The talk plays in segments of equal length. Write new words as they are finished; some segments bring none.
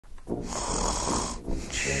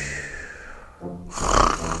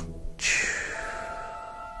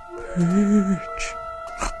Peach.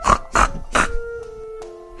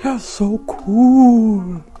 You're so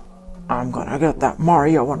cool. I'm gonna get that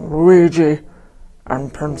Mario and Luigi,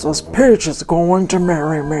 and Princess Peach is going to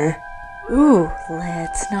marry me. Ooh,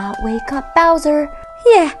 let's not wake up Bowser.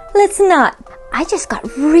 Yeah, let's not. I just got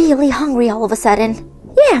really hungry all of a sudden.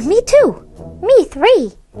 Yeah, me too. Me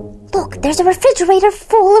 3. Look, there's a refrigerator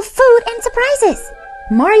full of food and surprises.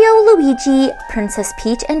 Mario, Luigi, Princess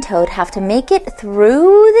Peach, and Toad have to make it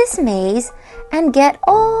through this maze and get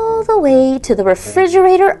all the way to the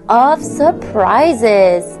refrigerator of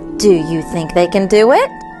surprises. Do you think they can do it?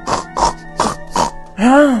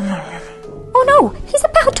 Oh no, he's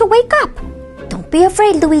about to wake up. Don't be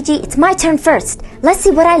afraid, Luigi. It's my turn first. Let's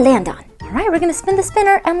see what I land on. All right, we're going to spin the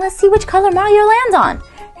spinner and let's see which color Mario lands on.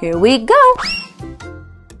 Here we go.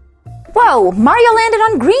 Whoa, Mario landed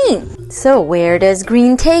on green. So where does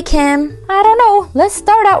green take him? I don't know. Let's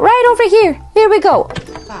start out right over here. Here we go.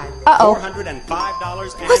 Uh-oh.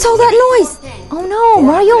 What's all that noise? Oh no,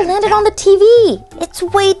 Mario landed on the TV. It's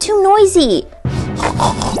way too noisy.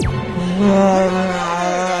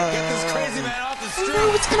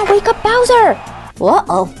 Oh, it's gonna wake up Bowser.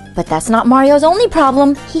 Uh-oh, but that's not Mario's only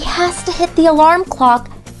problem. He has to hit the alarm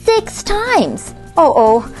clock 6 times.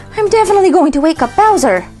 Uh-oh, I'm definitely going to wake up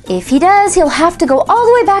Bowser. If he does, he'll have to go all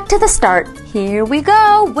the way back to the start. Here we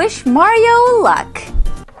go. Wish Mario luck.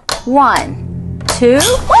 1, 2.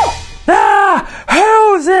 Whoa! Ah!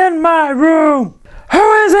 Who's in my room?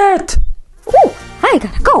 Who is it? Ooh, I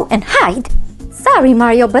gotta go and hide. Sorry,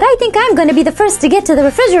 Mario, but I think I'm gonna be the first to get to the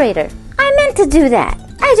refrigerator. I meant to do that.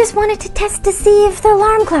 I just wanted to test to see if the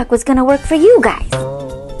alarm clock was gonna work for you guys.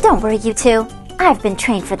 Don't worry, you two. I've been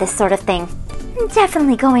trained for this sort of thing. I'm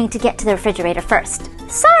definitely going to get to the refrigerator first.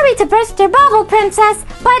 Sorry to burst your bubble, Princess,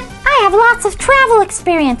 but I have lots of travel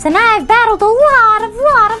experience and I've battled a lot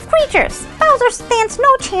of creatures. Bowser stands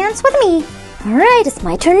no chance with me. Alright, it's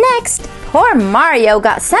my turn next. Poor Mario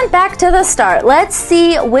got sent back to the start. Let's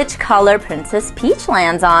see which color Princess Peach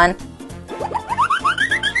lands on.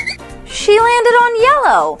 She landed on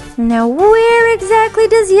yellow. Now where exactly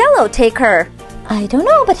does yellow take her? I don't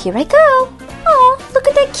know, but here I go. Oh, look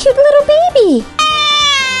at that cute little baby.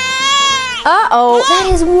 Uh-oh, that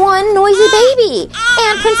is one noisy baby.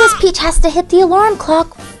 And Princess Peach has to hit the alarm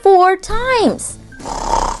clock 4 times.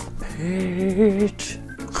 Peach.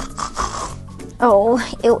 Oh,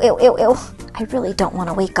 ew. I really don't want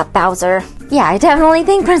to wake up Bowser. Yeah, I definitely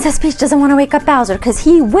think Princess Peach doesn't want to wake up Bowser because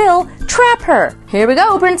he will trap her. Here we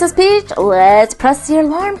go, Princess Peach. Let's press the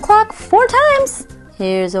alarm clock 4 times.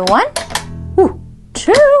 Here's a 1,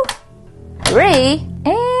 2, 3,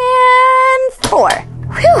 and 4.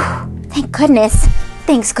 Whew, thank goodness.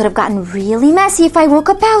 Things could have gotten really messy if I woke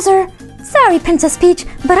up Bowser. Sorry, Princess Peach,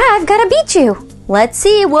 but I've got to beat you. Let's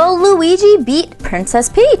see, will Luigi beat Princess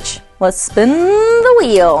Peach? Let's spin the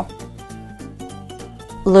wheel.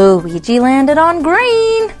 Luigi landed on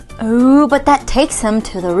green. Ooh, but that takes him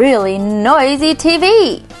to the really noisy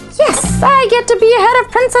TV. Yes, I get to be ahead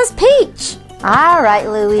of Princess Peach. All right,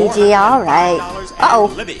 Luigi, all right. Uh-oh,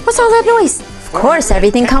 what's all that noise? Of course,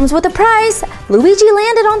 everything comes with a prize. Luigi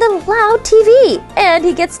landed on the loud TV, and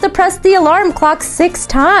he gets to press the alarm clock 6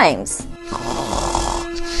 times.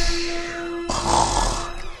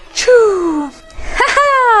 Choo!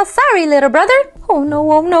 Haha, sorry, little brother. Oh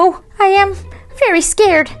no, I am very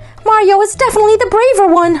scared. Mario is definitely the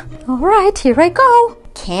braver one. All right, here I go.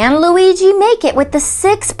 Can Luigi make it with the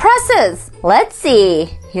 6 presses? Let's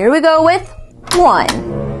see. Here we go with 1,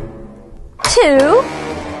 2,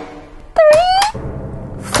 3,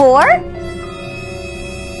 4, 5.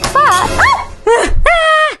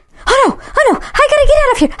 Oh no, I gotta get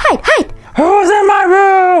out of here. Hide. Who's in my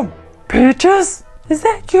room? Peaches? Is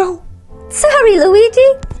that you? Sorry,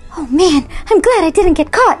 Luigi. Oh man, I'm glad I didn't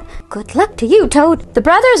get caught. Good luck to you, Toad. The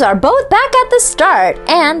brothers are both back at the start,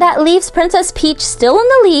 and that leaves Princess Peach still in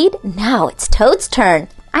the lead. Now it's Toad's turn.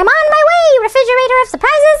 I'm on my way, refrigerator of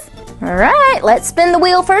surprises. All right, let's spin the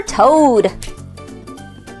wheel for Toad.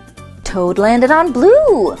 Toad landed on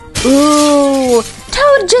blue. Ooh,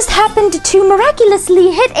 Toad just happened to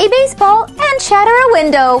miraculously hit a baseball and shatter a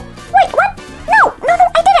window. Wait, what? No,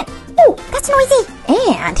 I didn't. Oh, that's noisy.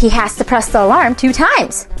 And he has to press the alarm 2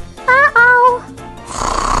 times. Uh-oh.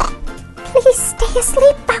 Please stay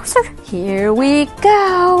asleep, Bowser. Here we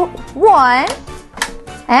go. 1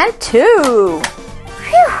 and 2.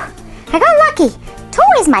 Phew, I got lucky. 2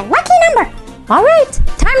 is my lucky number. All right,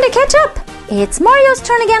 time to catch up. It's Mario's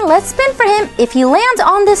turn again. Let's spin for him. If he lands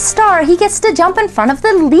on this star, he gets to jump in front of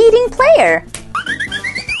the leading player.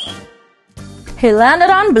 He landed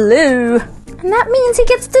on blue. And that means he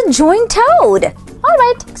gets to join Toad. All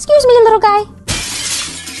right, excuse me, little guy.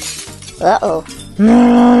 Uh-oh.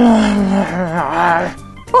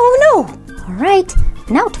 Oh, no. All right,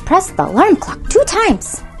 now to press the alarm clock 2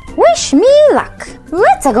 times. Wish me luck.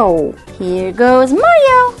 Let's go. Here goes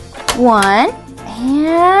Mario. 1.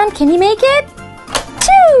 And can you make it?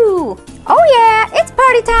 2. Oh, yeah, it's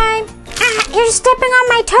party time. You're stepping on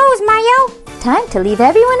my toes, Mario. Time to leave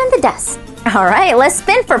everyone in the dust. All right, let's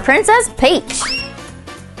spin for Princess Peach.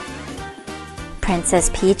 Princess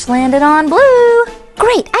Peach landed on blue.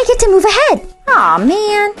 Great, I get to move ahead. Aw,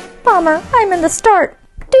 man. Bummer, I'm in the start.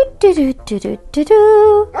 Oh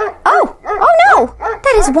no!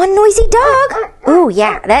 That is one noisy dog. Oh,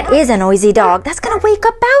 yeah, that is a noisy dog. That's gonna wake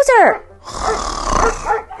up Bowser.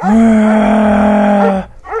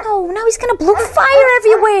 Oh, now he's gonna blow fire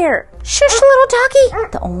everywhere. Shush, little doggy.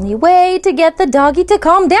 The only way to get the doggy to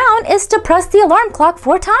calm down is to press the alarm clock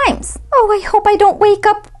 4 times. Oh, I hope I don't wake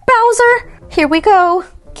up Bowser. Here we go.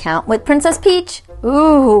 Count with Princess Peach.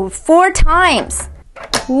 Ooh, 4 times.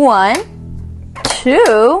 1,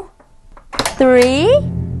 2, 3,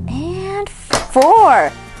 and 4.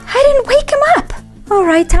 I didn't wake him up. All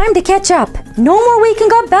right, time to catch up. No more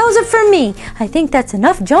waking up Bowser for me. I think that's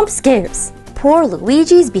enough jump scares. Poor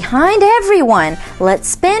Luigi's behind everyone. Let's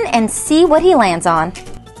spin and see what he lands on.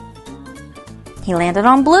 He landed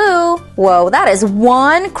on blue. Whoa, that is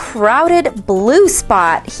one crowded blue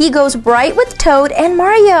spot. He goes right with Toad and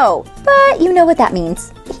Mario. But you know what that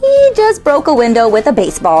means. He just broke a window with a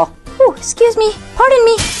baseball. Oh, excuse me. Pardon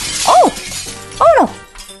me. Oh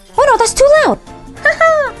no, that's too loud.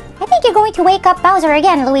 I think you're going to wake up Bowser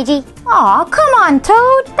again, Luigi. Aw, come on,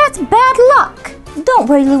 Toad. That's bad luck. Don't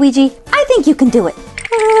worry, Luigi. I think you can do it.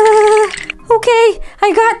 Okay,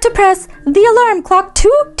 I got to press the alarm clock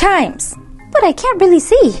 2 times. But I can't really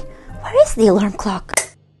see. Where is the alarm clock?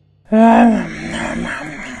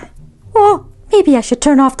 Oh, maybe I should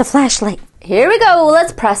turn off the flashlight. Here we go.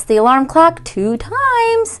 Let's press the alarm clock 2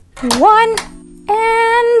 times. 1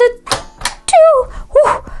 and 2.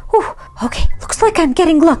 Whew. Okay, looks like I'm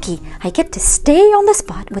getting lucky. I get to stay on the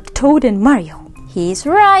spot with Toad and Mario. He's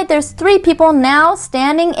right. There's 3 people now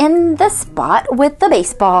standing in the spot with the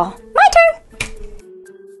baseball. My turn.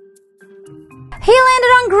 He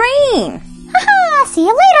landed on green. See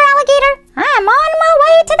you later, alligator. I'm on my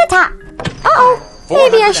way to the top. Uh-oh.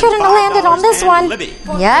 Maybe I shouldn't have landed on this one.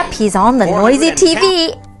 Yep, he's on the noisy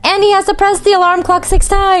TV. And he has to press the alarm clock 6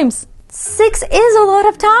 times. 6 is a lot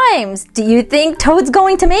of times. Do you think Toad's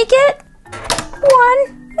going to make it? 1.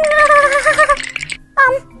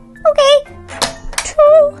 Okay.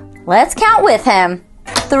 2. Let's count with him.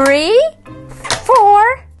 3,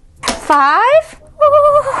 4, 5.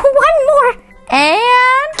 One more.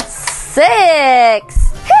 And 6.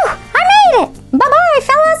 Phew, I made it. Bye-bye,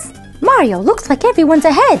 fellas. Mario, looks like everyone's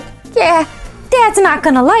ahead. Yeah, Dad's not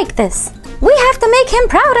gonna like this. We have to make him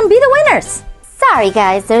proud and be the winners. Sorry,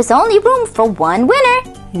 guys, there's only room for 1 winner.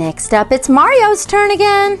 Next up, it's Mario's turn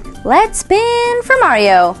again. Let's spin for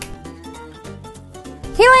Mario.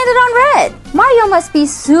 He landed on red. Mario must be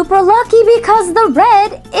super lucky because the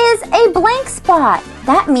red is a blank spot.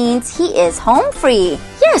 That means he is home free.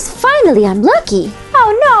 Yes, finally I'm lucky.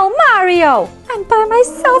 Oh no, Mario! I'm by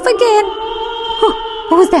myself again. Oh,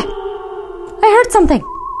 what was that? I heard something.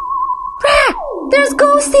 Ah, there's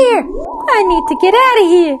ghosts here. I need to get out of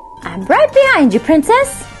here. I'm right behind you,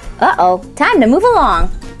 Princess. Uh-oh, time to move along.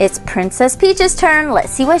 It's Princess Peach's turn.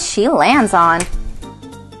 Let's see what she lands on.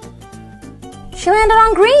 She landed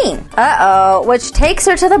on green. Uh-oh, which takes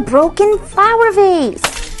her to the broken flower vase.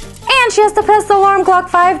 And she has to press the alarm clock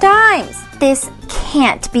 5 times. This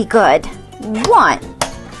can't be good. 1.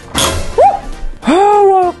 Woo! Who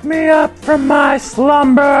woke me up from my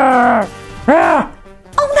slumber? Ah!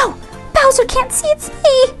 Oh no! Bowser can't see it's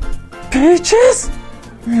me! Peaches?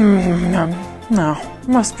 No,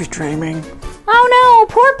 must be dreaming. Oh no!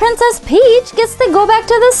 Poor Princess Peach gets to go back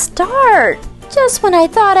to the start. Just when I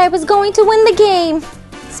thought I was going to win the game.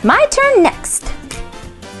 It's my turn next.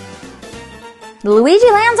 Luigi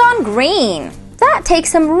lands on green. That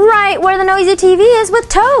takes him right where the noisy TV is with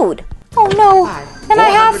Toad. Oh no! And I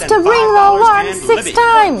have to ring the alarm 6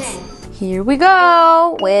 times. Here we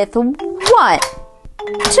go with 1, 2,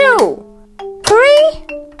 3,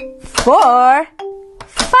 4,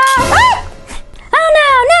 5. Ah! Oh no,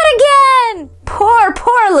 not again! Poor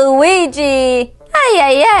Luigi.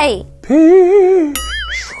 Ay. Peach.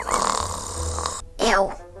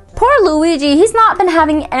 Ew. Poor Luigi, he's not been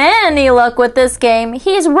having any luck with this game.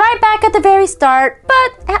 He's right back at the very start,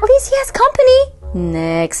 but at least he has company.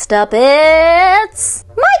 Next up, it's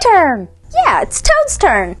my turn. Yeah, it's Toad's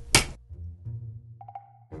turn.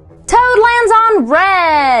 Toad lands on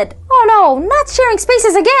red. Oh no, not sharing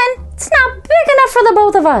spaces again. It's not big enough for the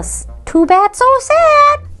both of us. Too bad, so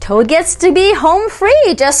sad. Toad gets to be home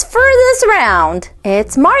free just for this round.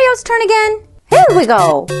 It's Mario's turn again. Here we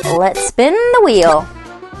go. Let's spin the wheel.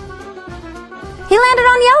 He landed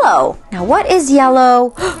on yellow. Now what is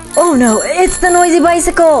yellow? Oh no, it's the noisy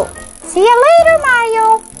bicycle. See you later,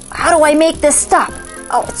 Mario. How do I make this stop?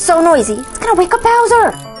 Oh, it's so noisy. It's gonna wake up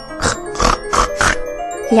Bowser.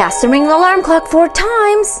 He has to ring the alarm clock 4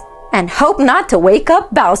 times and hope not to wake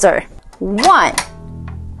up Bowser. 1,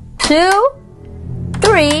 2,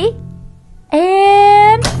 3,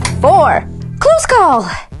 and 4. Close call.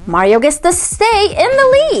 Mario gets to stay in the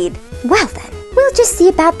lead. Well then, we'll just see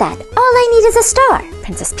about that. All I need is a star.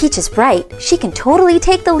 Princess Peach is right. She can totally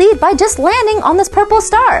take the lead by just landing on this purple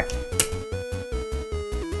star.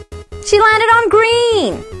 She landed on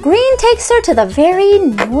green. Green takes her to the very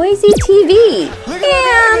noisy TV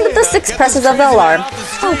and the 6 presses of the alarm.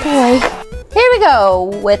 Oh boy. Here we go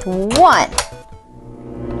with 1,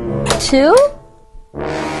 2,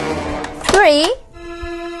 3,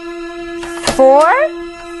 4,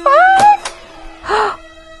 5.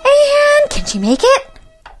 And can she make it?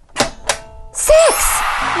 6.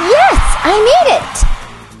 Yes, I made it.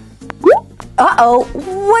 Uh-oh,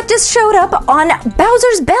 what just showed up on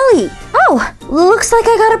Bowser's belly? Oh, looks like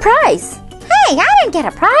I got a prize. Hey, I didn't get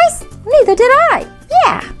a prize. Neither did I.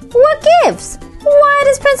 Yeah. What gives? Why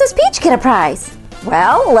does Princess Peach get a prize?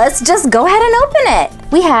 Well, let's just go ahead and open it.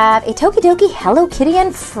 We have a Tokidoki Hello Kitty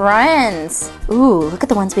and Friends. Ooh, look at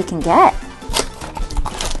the ones we can get.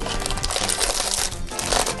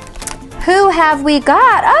 Who have we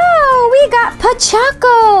got? Oh, we got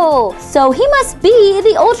Pachaco. So he must be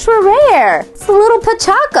the ultra rare. It's the little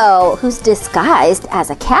Pachaco who's disguised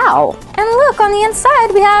as a cow. And look, on the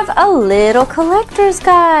inside we have a little collector's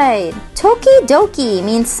guide. Tokidoki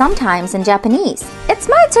means sometimes in Japanese. It's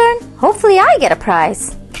my turn. Hopefully I get a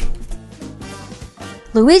prize.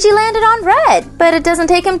 Luigi landed on red, but it doesn't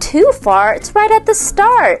take him too far. It's right at the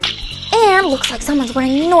start. And looks like someone's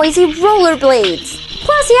wearing noisy rollerblades.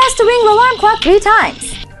 Plus, he has to ring the alarm clock 3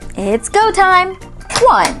 times. It's go time.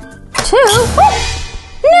 1, 2,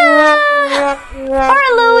 no! Poor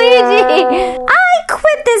Luigi! I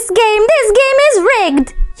quit this game. This game is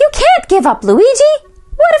rigged. You can't give up, Luigi.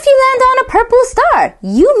 What if you land on a purple star?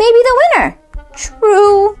 You may be the winner.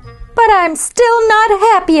 True, but I'm still not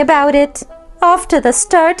happy about it. Off to the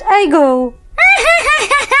start I go.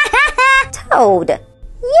 Toad.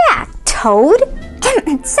 Yeah, Toad.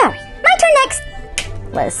 Sorry, my turn next.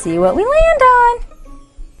 Let's see what we land on.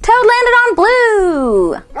 Toad landed on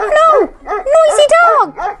blue. Oh no, noisy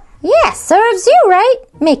dog. Yeah, serves you right.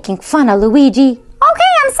 Making fun of Luigi.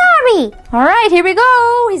 Okay, I'm sorry. All right, here we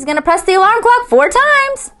go. He's gonna press the alarm clock 4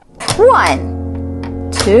 times.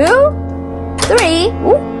 1, 2, 3,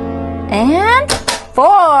 and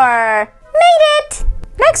 4. Made it.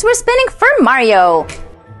 Next, we're spinning for Mario.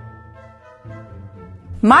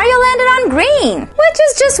 Mario landed on green, which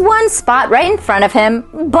is just 1 spot right in front of him,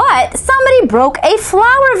 but somebody broke a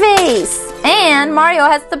flower vase. And Mario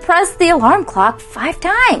has to press the alarm clock 5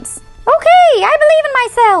 times. Okay, I believe in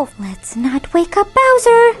myself. Let's not wake up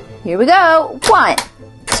Bowser. Here we go. 1,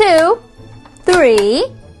 2, 3,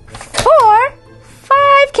 4,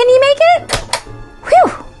 5. Can he make it?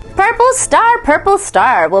 Whew. Purple star, purple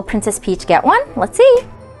star. Will Princess Peach get one? Let's see.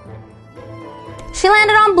 She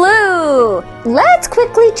landed on blue. Let's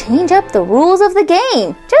quickly change up the rules of the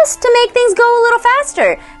game just to make things go a little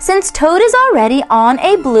faster. Since Toad is already on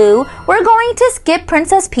a blue, we're going to skip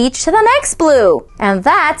Princess Peach to the next blue. And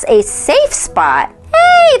that's a safe spot.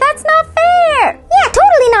 Hey, that's not fair. Yeah,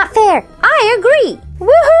 totally not fair. I agree.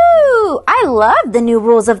 Woohoo! I love the new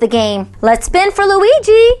rules of the game. Let's spin for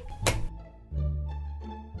Luigi.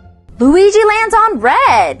 Luigi lands on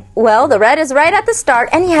red. Well, the red is right at the start,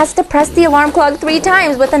 and he has to press the alarm clock 3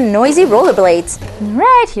 times with the noisy rollerblades. All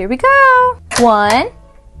right, here we go. 1,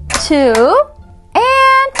 2,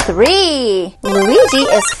 and 3. Luigi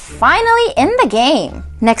is finally in the game.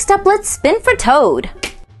 Next up, let's spin for Toad.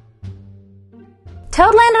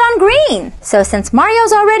 Toad landed on green. So since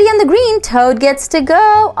Mario's already on the green, Toad gets to go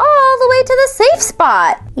all the way to the safe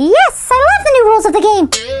spot. Yes, I love the new rules of the game.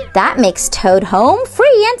 That makes Toad home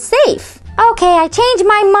free and safe. Okay, I changed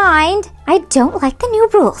my mind. I don't like the new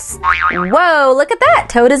rules. Whoa, look at that.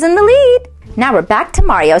 Toad is in the lead. Now we're back to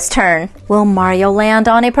Mario's turn. Will Mario land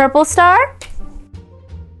on a purple star?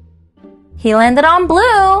 He landed on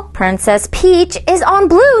blue. Princess Peach is on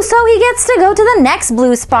blue, so he gets to go to the next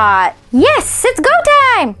blue spot. Yes, it's go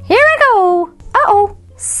time. Here I go. Uh-oh,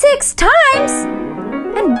 6 times?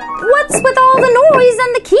 And what's with all the noise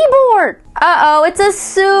and the keyboard? Uh-oh, it's a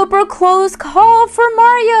super close call for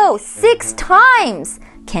Mario. 6 times.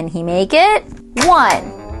 Can he make it?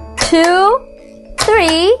 1, 2,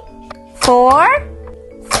 3, 4,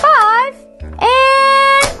 5,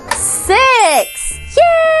 and 6.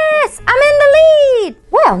 Yes! I'm in the lead!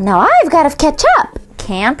 Well, now I've got to catch up.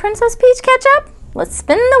 Can Princess Peach catch up? Let's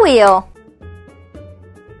spin the wheel.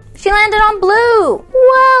 She landed on blue.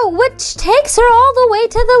 Whoa, which takes her all the way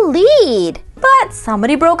to the lead. But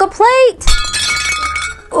somebody broke a plate.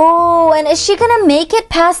 Oh, and is she gonna make it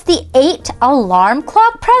past the 8 alarm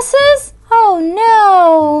clock presses? Oh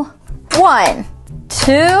no. 1,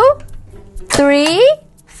 2, 3,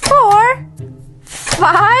 4,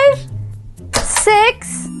 5,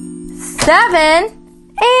 6, 7, and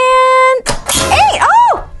 8.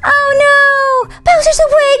 Oh no! Bowser's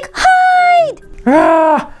awake! Hide!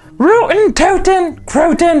 Rootin' tootin'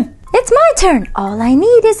 crootin'. It's my turn. All I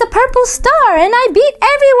need is a purple star and I beat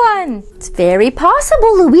everyone. It's very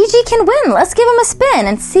possible Luigi can win. Let's give him a spin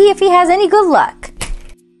and see if he has any good luck.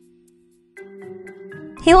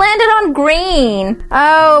 He landed on green.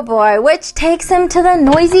 Oh boy, which takes him to the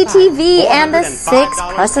noisy TV and the 6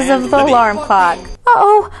 presses of the alarm clock.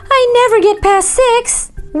 Uh-oh, I never get past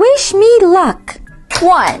 6. Wish me luck.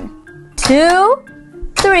 1, 2,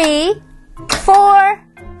 3, 4,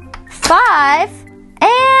 5,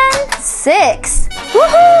 and 6.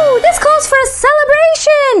 Woohoo! This calls for a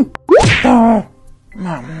celebration! What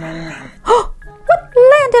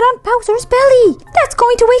landed on Bowser's belly? That's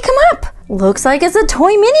going to wake him up. Looks like it's a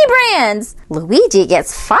toy mini brands. Luigi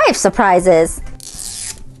gets 5 surprises.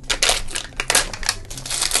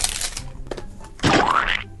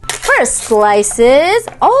 First slices.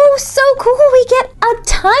 Oh, so cool. We get a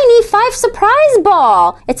tiny 5 surprise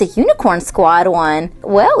ball. It's a Unicorn Squad one.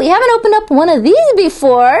 Well, we haven't opened up one of these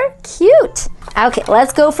before. Cute. Okay,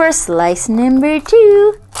 let's go for slice number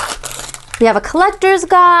 2. We have a collector's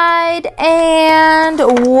guide, and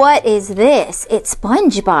what is this? It's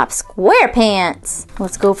SpongeBob SquarePants.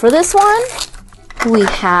 Let's go for this one. We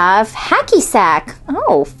have Hacky Sack.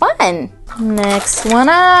 Oh, fun. Next one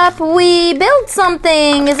up, we build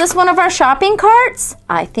something. Is this one of our shopping carts?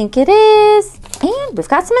 I think it is. And we've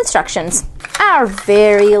got some instructions. Our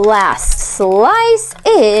very last slice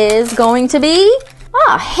is going to be,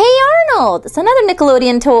 Hey Arnold. It's another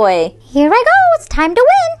Nickelodeon toy. Here I go. It's time to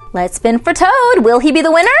win. Let's spin for Toad. Will he be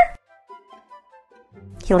the winner?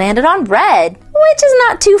 He landed on red, which is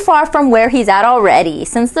not too far from where he's at already,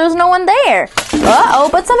 since there's no one there. Uh-oh,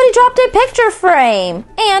 but somebody dropped a picture frame,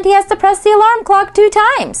 and he has to press the alarm clock 2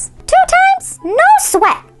 times. 2 times? No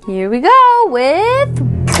sweat. Here we go with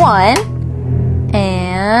 1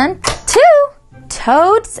 and 2.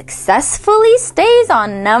 Toad successfully stays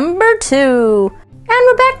on number 2. And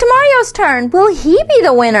we're back to Mario's turn. Will he be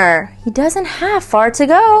the winner? He doesn't have far to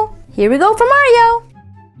go. Here we go for Mario.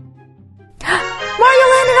 Mario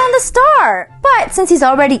landed on the star. But since he's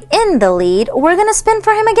already in the lead, we're going to spin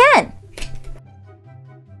for him again.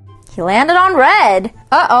 He landed on red.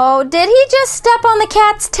 Uh-oh, did he just step on the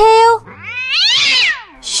cat's tail?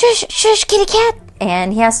 Shush, shush, kitty cat.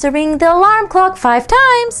 And he has to ring the alarm clock 5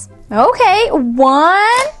 times. Okay, 1,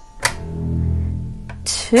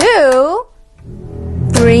 2,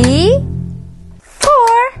 3,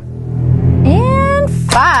 4, and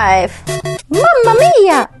 5. Mamma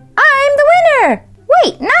mia! I'm the winner!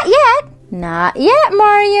 Wait, not yet. Not yet,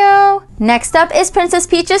 Mario. Next up is Princess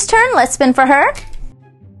Peach's turn. Let's spin for her.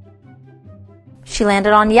 She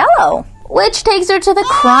landed on yellow, which takes her to the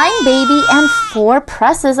crying baby and 4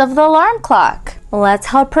 presses of the alarm clock. Let's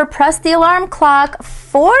help her press the alarm clock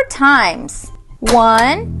 4 times.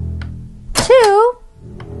 1, 2,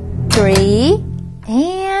 3,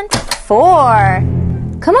 and 4.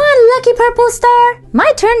 Come on, lucky purple star.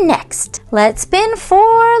 My turn next. Let's spin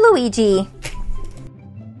for Luigi.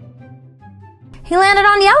 He landed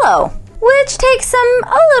on yellow, which takes him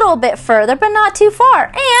a little bit further, but not too far.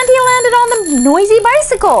 And he landed on the noisy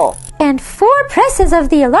bicycle. And 4 presses of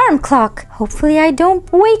the alarm clock. Hopefully I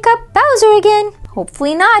don't wake up Bowser again.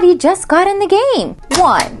 Hopefully not, he just got in the game.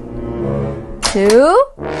 1, 2,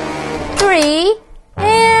 3,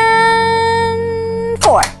 and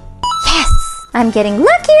 4. Yes! I'm getting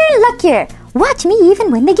luckier and luckier. Watch me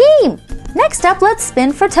even win the game. Next up, let's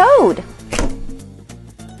spin for Toad.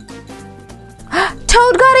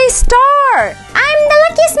 Toad got a star! I'm the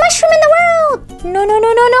luckiest mushroom in the world! No, no,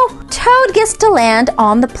 no, no, no. Toad gets to land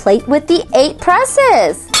on the plate with the 8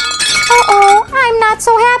 presses. Uh-oh, I'm not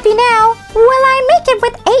so happy now. Will I make it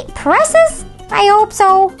with 8 presses? I hope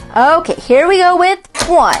so. Okay, here we go with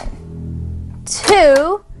 1,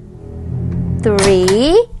 2,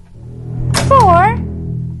 3, 4,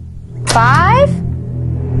 5,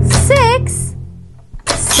 6,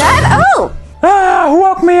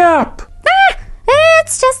 Help me up! Ah,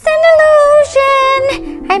 it's just an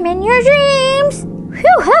illusion. I'm in your dreams.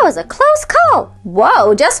 Whew, that was a close call.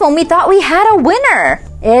 Whoa, just when we thought we had a winner.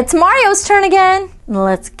 It's Mario's turn again.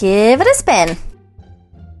 Let's give it a spin.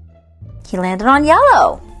 He landed on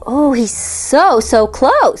yellow. Oh, he's so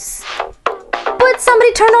close. But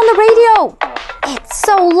somebody turned on the radio. It's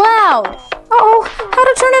so loud. Oh, how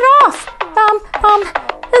to turn it off?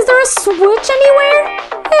 Is there a switch anywhere?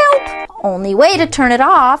 Help! Only way to turn it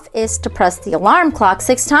off is to press the alarm clock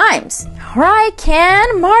 6 times. All right,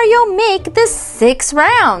 can Mario make the 6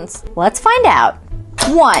 rounds? Let's find out.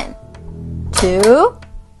 1, 2,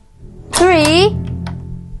 3,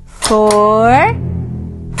 4,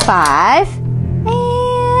 5,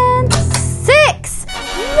 and 6.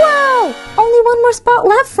 Whoa! Only one more spot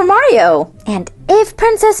left for Mario. And if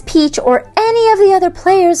Princess Peach or any of the other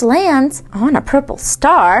players lands on a purple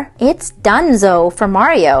star, it's donezo for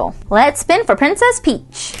Mario. Let's spin for Princess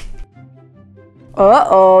Peach.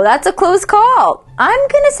 Uh-oh, that's a close call. I'm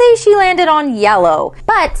gonna say she landed on yellow.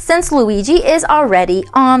 But since Luigi is already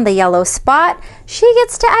on the yellow spot, she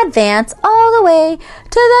gets to advance all the way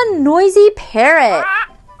to the noisy parrot.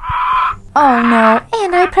 Oh no,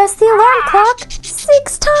 and I pressed the alarm clock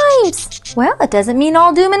 6 times. Well, it doesn't mean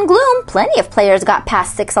all doom and gloom. Plenty of players got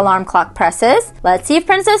past 6 alarm clock presses. Let's see if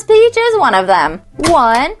Princess Peach is one of them.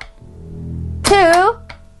 1, 2,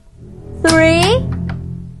 3,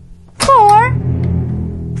 4,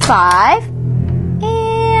 5,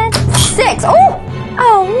 and 6.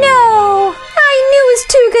 Oh no! I knew it was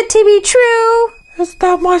too good to be true. Is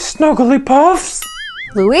that my snuggly puffs?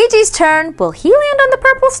 Luigi's turn. Will he land on the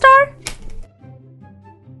purple star?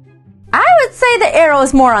 I would say the arrow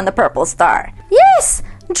is more on the purple star. Yes!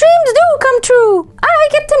 Dreams do come true! I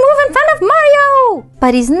get to move in front of Mario!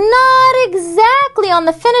 But he's not exactly on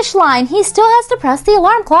the finish line. He still has to press the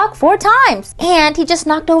alarm clock 4 times. And he just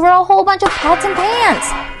knocked over a whole bunch of pots and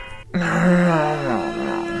pans.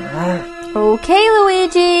 Okay,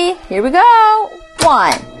 Luigi. Here we go.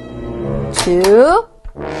 1, 2,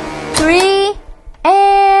 3,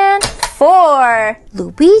 and 4.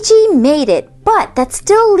 Luigi made it, but that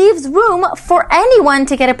still leaves room for anyone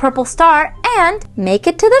to get a purple star and make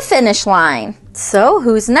it to the finish line. So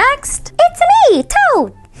who's next? It's me,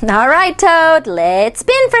 Toad. All right, Toad, let's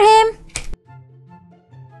spin for him.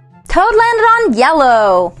 Toad landed on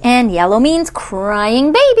yellow, and yellow means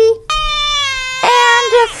crying baby.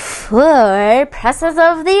 And 4 presses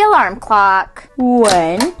of the alarm clock.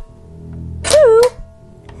 1, 2,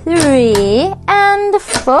 3, and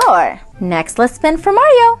 4. Next, let's spin for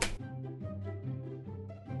Mario.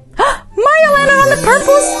 Mario landed on the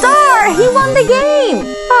purple star! He won the game!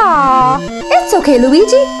 Aw, it's okay,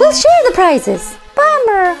 Luigi. We'll share the prizes.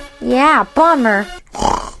 Bummer. Yeah, bummer.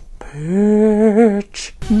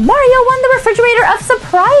 Peach. Mario won the refrigerator of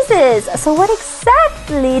surprises. So what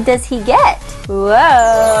exactly does he get?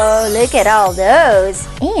 Whoa, look at all those.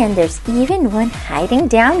 And there's even one hiding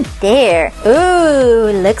down there.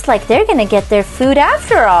 Ooh, looks like they're gonna get their food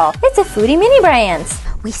after all. It's a Foodie Mini Brands.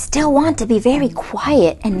 We still want to be very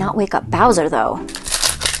quiet and not wake up Bowser though.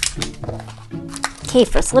 Okay,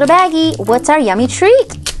 first little baggie. What's our yummy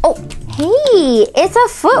treat? Oh, hey, it's a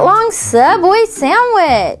foot-long Subway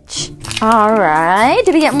sandwich. All right,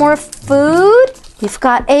 did we get more food? We've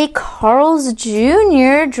got a Carl's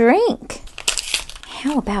Jr. drink.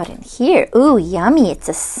 How about in here? Ooh, yummy. It's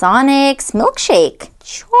a Sonic's milkshake.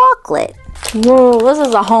 Chocolate. Whoa, this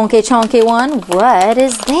is a honky-chonky one. What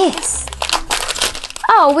is this?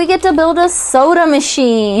 Oh, we get to build a soda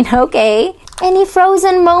machine. Okay. Any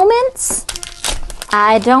frozen moments?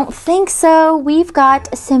 I don't think so. We've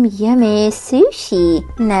got some yummy sushi.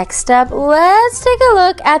 Next up, let's take a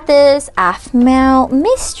look at this Aphmau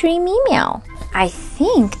Mystery Meow. I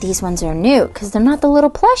think these ones are new because they're not the little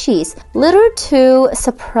plushies. Litter 2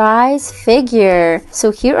 surprise figure.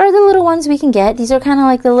 So here are the little ones we can get. These are kind of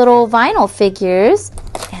like the little vinyl figures.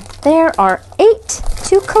 And there are 8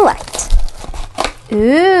 to collect.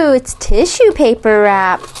 Ooh, it's tissue paper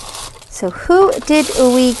wrap. So who did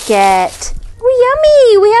we get? Oh,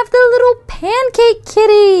 yummy! We have the little pancake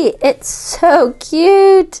kitty. It's so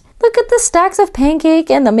cute. Look at the stacks of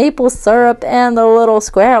pancake and the maple syrup and the little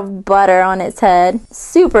square of butter on its head.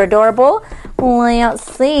 Super adorable. Let's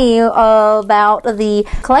see about the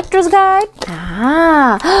collector's guide.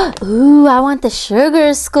 Ooh, I want the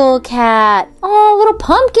sugar skull cat. Oh, little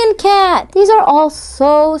pumpkin cat. These are all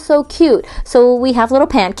so cute. So we have little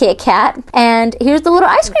pancake cat. And here's the little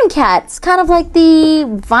ice cream cat. It's kind of like the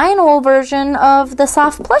vinyl version of the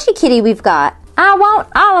soft plushie kitty we've got. I want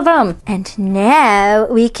all of them. And now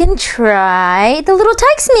we can try the little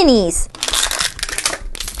Tykes minis.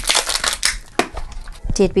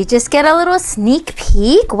 Did we just get a little sneak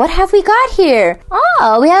peek? What have we got here?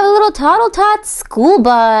 Oh, we have a little Toddle Tot school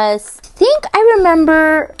bus. I think I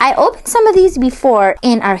remember I opened some of these before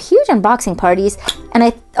in our huge unboxing parties, and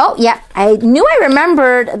I knew I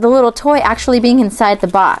remembered the little toy actually being inside the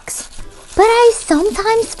box. But I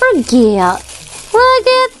sometimes forget. Look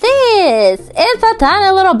at this! It's a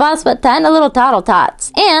tiny little bus with tiny little Toddle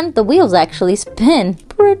Tots. And the wheels actually spin.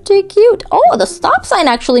 Pretty cute. Oh, the stop sign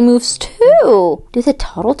actually moves too. Do the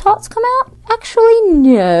Toddle Tots come out? Actually,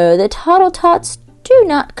 no. The Toddle Tots do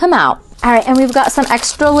not come out. Alright, and we've got some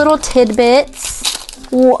extra little tidbits.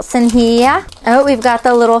 What's in here? Oh, we've got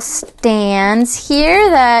the little stands here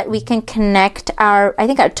that we can connect our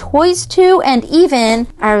toys to, and even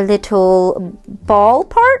our little ball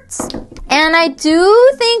parts. And I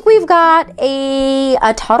do think we've got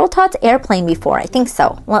a Toddle Tots airplane before. I think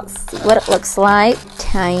so. Let's see what it looks like.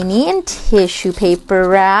 Tiny and tissue paper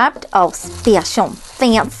wrapped. Oh, special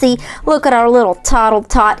fancy. Look at our little Toddle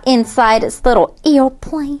Tot inside its little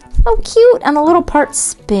airplane. So cute. And the little parts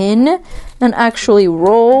spin and actually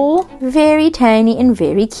roll. Very tiny and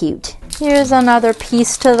very cute. Here's another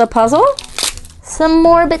piece to the puzzle. Some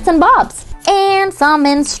more bits and bobs. And some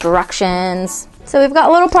instructions. So we've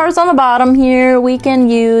got little parts on the bottom here. We can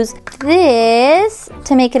use this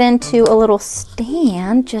to make it into a little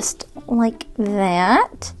stand, just like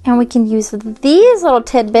that. And we can use these little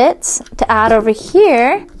tidbits to add over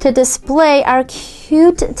here to display our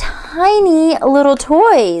cute, tiny little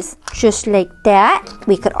toys. Just like that.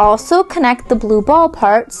 We could also connect the blue ball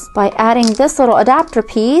parts by adding this little adapter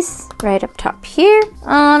piece right up top here.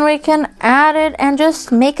 And we can add it and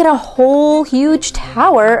just make it a whole huge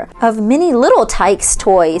tower of mini little Tykes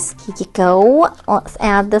toys. Here you go. Let's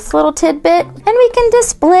add this little tidbit and we can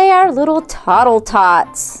display our little Toddle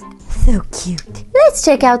Tots. So cute. Let's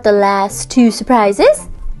check out the last two surprises.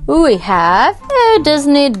 We have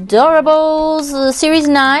Disney Doorables Series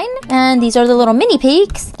 9, and these are the little mini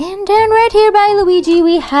peaks. And down right here by Luigi,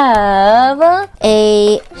 we have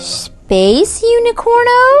a space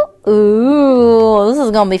unicorno. Ooh, this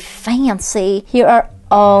is gonna be fancy. Here are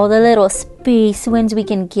all the little space ones we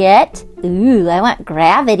can get. Ooh, I want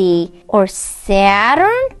Gravity, or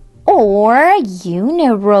Saturn, or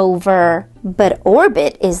Unirover. But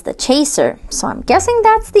Orbit is the chaser, so I'm guessing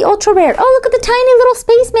that's the ultra rare. Oh, look at the tiny little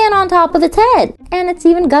spaceman on top of its head. And it's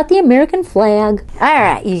even got the American flag.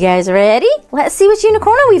 Alright, you guys ready? Let's see which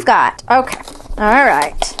unicorno we've got. Okay,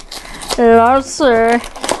 alright. Let's see.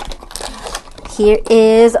 Here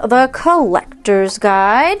is the collector's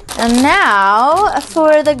guide. And now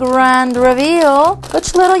for the grand reveal.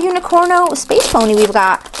 Which little unicorno space pony we've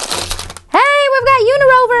got? Hey, we've got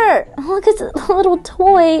Unirover! Oh, look, it's a little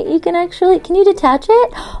toy. You can you detach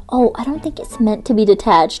it? Oh, I don't think it's meant to be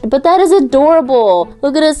detached, but that is adorable.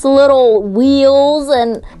 Look at its little wheels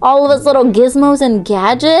and all of its little gizmos and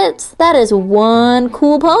gadgets. That is one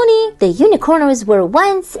cool pony. The unicornos were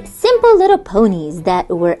once simple little ponies that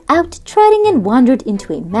were out trotting and wandered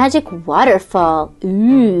into a magic waterfall.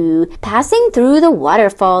 Ooh. Passing through the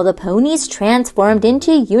waterfall, the ponies transformed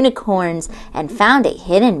into unicorns and found a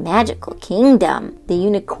hidden magical kingdom. The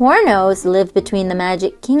unicornos live between the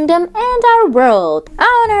magic kingdom and our world.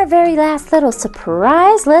 Oh, and our very last little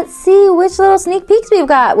surprise. Let's see which little sneak peeks we've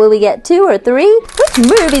got. Will we get 2 or 3? Which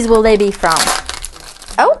movies will they be from?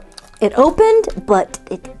 Oh, it opened, but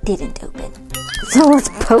it didn't open. So let's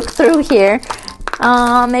poke through here.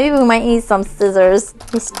 Maybe we might need some scissors.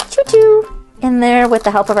 Just choo-choo in there with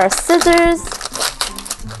the help of our scissors.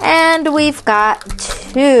 And we've got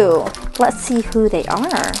 2. Let's see who they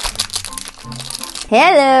are.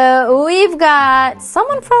 Hello, we've got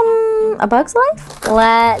someone from A Bug's Life?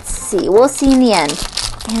 Let's see, we'll see in the end.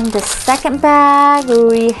 In the second bag,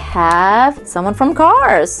 we have someone from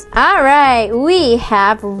Cars. Alright, we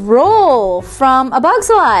have Roll from A Bug's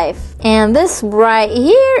Life. And this right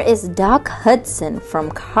here is Doc Hudson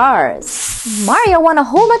from Cars. Mario won a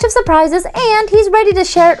whole bunch of surprises and he's ready to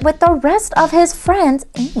share it with the rest of his friends.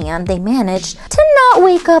 And they managed to not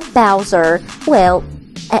wake up Bowser. Well,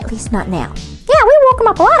 at least not now. Yeah, we woke him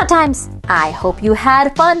up a lot of times. I hope you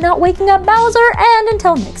had fun not waking up Bowser, and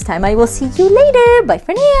until next time, I will see you later. Bye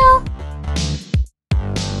for now.